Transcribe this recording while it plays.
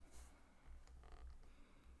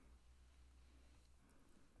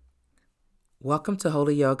Welcome to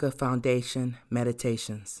Holy Yoga Foundation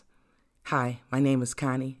Meditations. Hi, my name is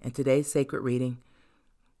Connie, and today's sacred reading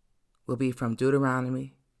will be from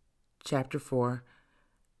Deuteronomy chapter 4,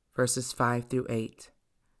 verses 5 through 8.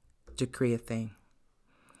 Decree a thing.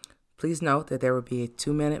 Please note that there will be a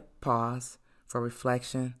 2-minute pause for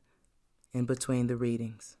reflection in between the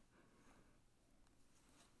readings.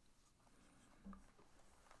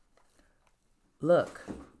 Look,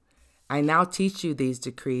 I now teach you these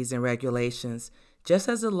decrees and regulations, just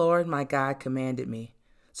as the Lord my God commanded me,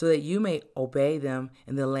 so that you may obey them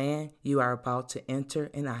in the land you are about to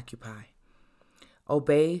enter and occupy.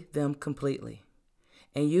 Obey them completely,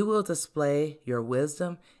 and you will display your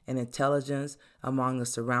wisdom and intelligence among the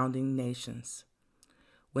surrounding nations.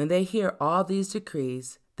 When they hear all these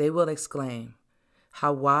decrees, they will exclaim,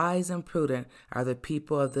 "How wise and prudent are the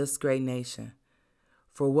people of this great nation!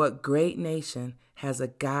 For what great nation has a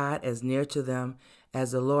God as near to them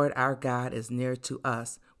as the Lord our God is near to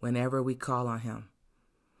us whenever we call on him?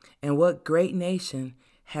 And what great nation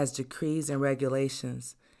has decrees and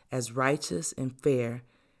regulations as righteous and fair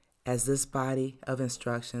as this body of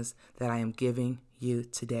instructions that I am giving you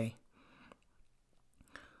today?"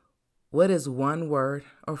 What is one word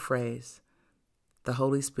or phrase the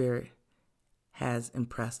Holy Spirit has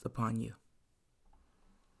impressed upon you?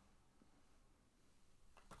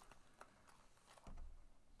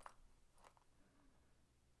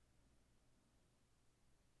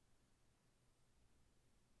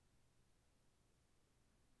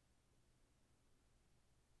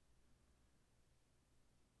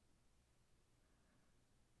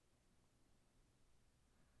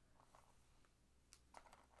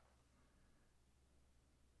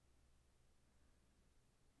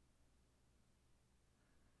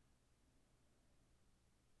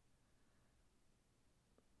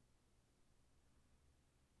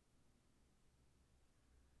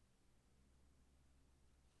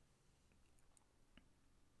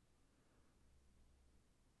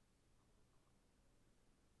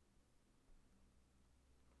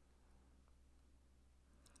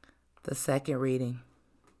 The second reading.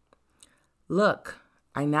 Look,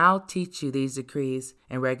 I now teach you these decrees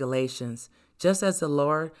and regulations, just as the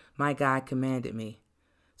Lord my God commanded me,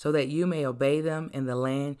 so that you may obey them in the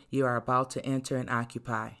land you are about to enter and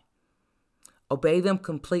occupy. Obey them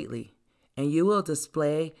completely, and you will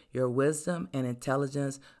display your wisdom and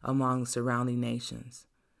intelligence among surrounding nations.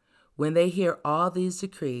 When they hear all these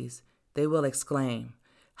decrees, they will exclaim,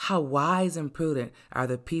 "How wise and prudent are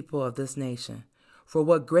the people of this nation! For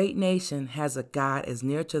what great nation has a God as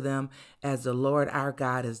near to them as the Lord our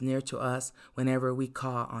God is near to us whenever we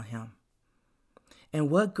call on him? And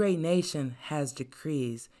what great nation has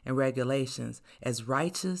decrees and regulations as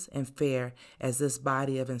righteous and fair as this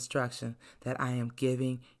body of instruction that I am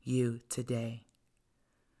giving you today?"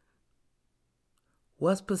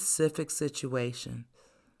 What specific situation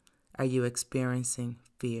are you experiencing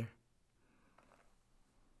fear?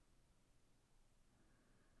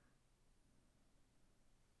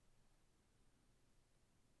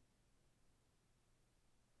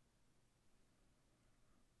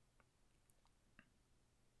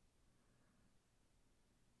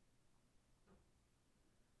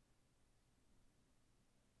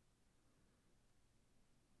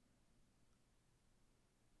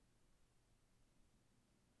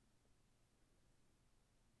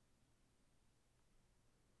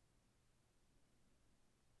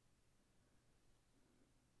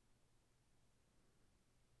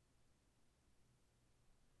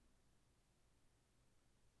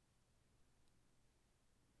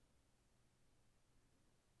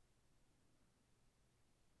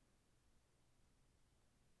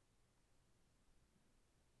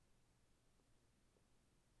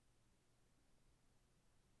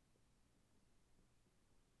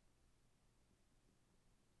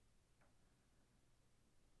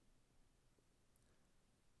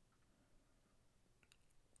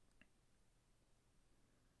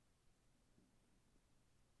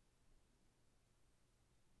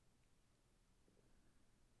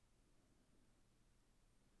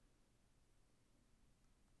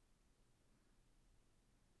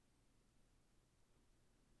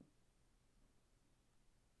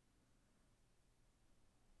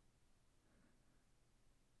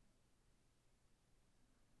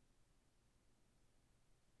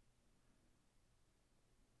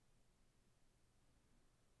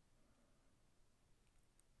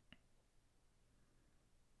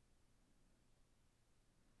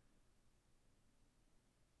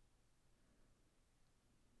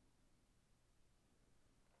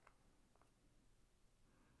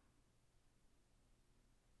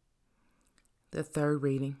 The third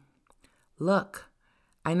reading. Look,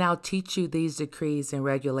 I now teach you these decrees and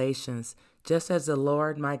regulations, just as the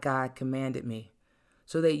Lord my God commanded me,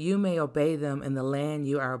 so that you may obey them in the land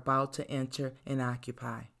you are about to enter and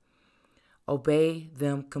occupy. Obey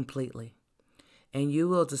them completely, and you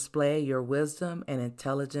will display your wisdom and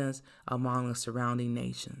intelligence among the surrounding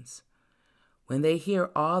nations. When they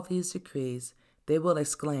hear all these decrees, they will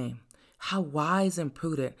exclaim, "How wise and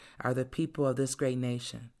prudent are the people of this great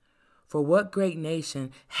nation! For what great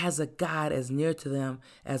nation has a God as near to them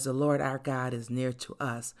as the Lord our God is near to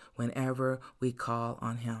us whenever we call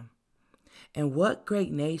on him? And what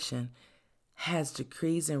great nation has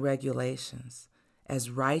decrees and regulations as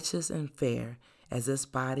righteous and fair as this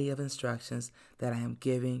body of instructions that I am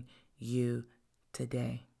giving you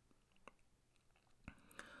today?"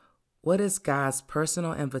 What is God's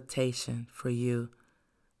personal invitation for you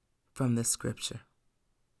from this scripture?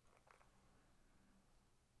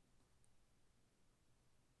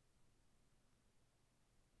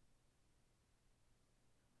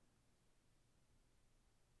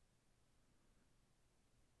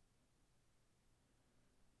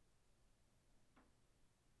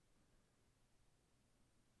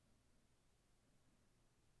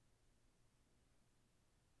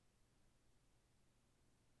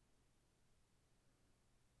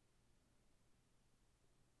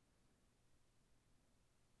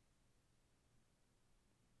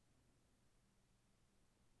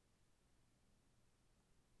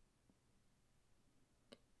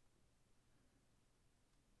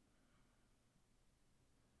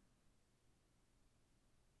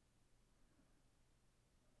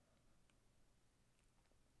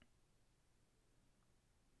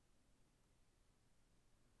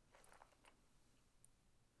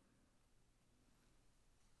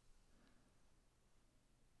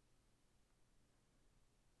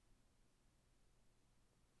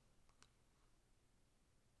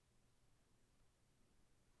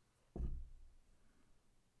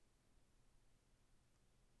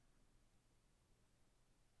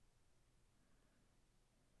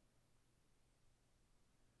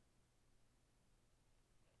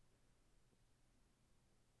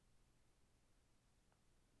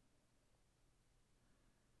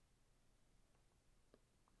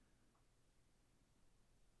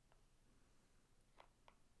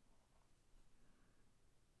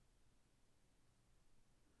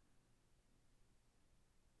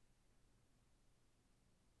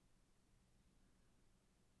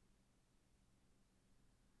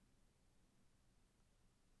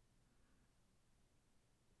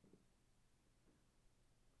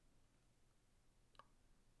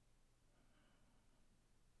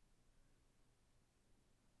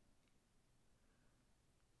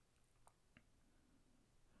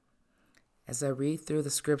 As I read through the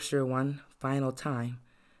scripture one final time,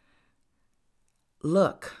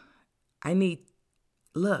 look, I need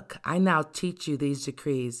Look, I now teach you these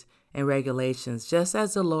decrees and regulations, just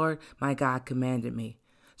as the Lord my God commanded me,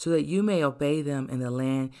 so that you may obey them in the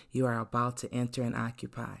land you are about to enter and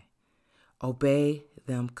occupy. Obey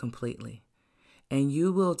them completely, and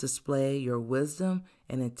you will display your wisdom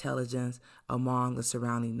and intelligence among the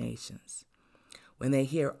surrounding nations. When they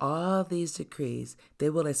hear all these decrees, they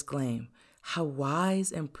will exclaim, "How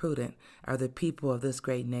wise and prudent are the people of this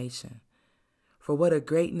great nation! For what a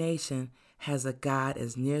great nation has a God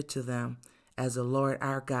as near to them as the Lord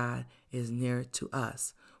our God is near to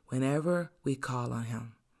us whenever we call on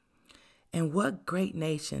him. And what great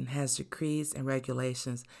nation has decrees and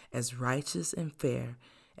regulations as righteous and fair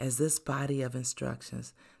as this body of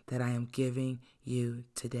instructions that I am giving you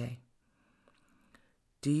today?"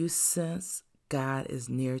 Do you sense God is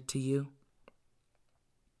near to you?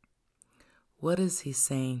 What is he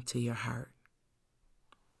saying to your heart?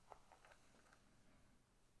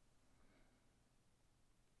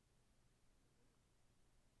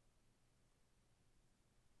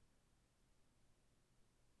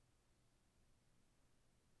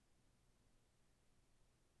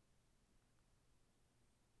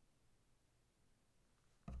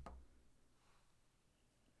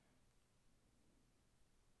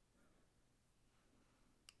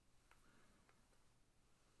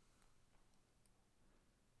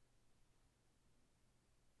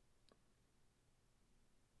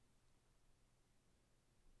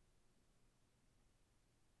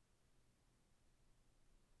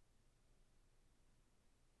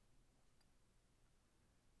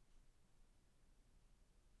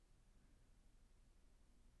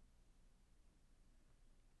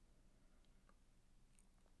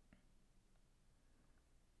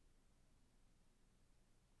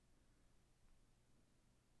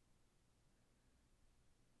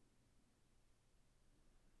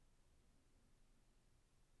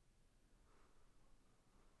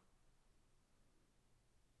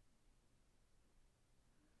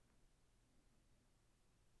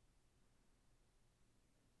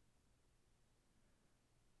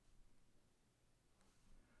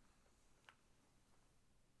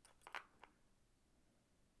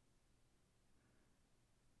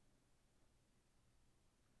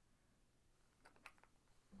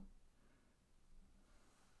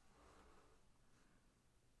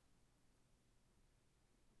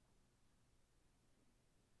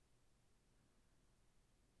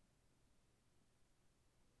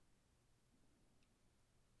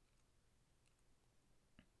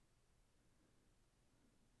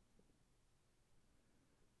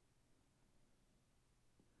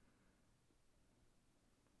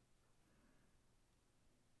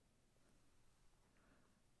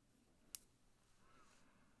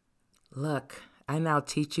 Look, I now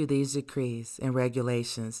teach you these decrees and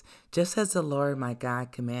regulations, just as the Lord my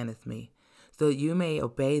God commandeth me, so that you may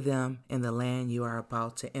obey them in the land you are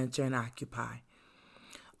about to enter and occupy.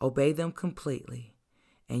 Obey them completely,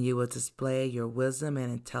 and you will display your wisdom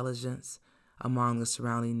and intelligence among the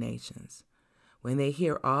surrounding nations. When they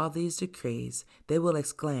hear all these decrees, they will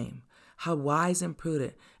exclaim, "How wise and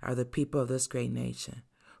prudent are the people of this great nation!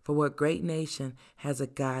 For what great nation has a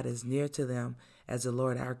God as near to them as the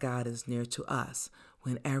Lord our God is near to us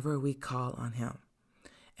whenever we call on him?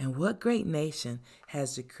 And what great nation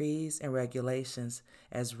has decrees and regulations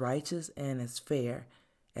as righteous and as fair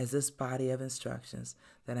as this body of instructions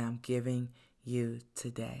that I'm giving you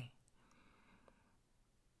today?"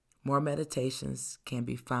 More meditations can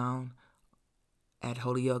be found at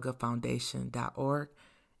holyyogafoundation.org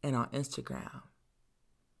and on Instagram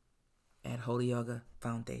at Holy Yoga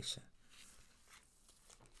Foundation.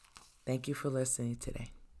 Thank you for listening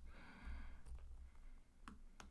today.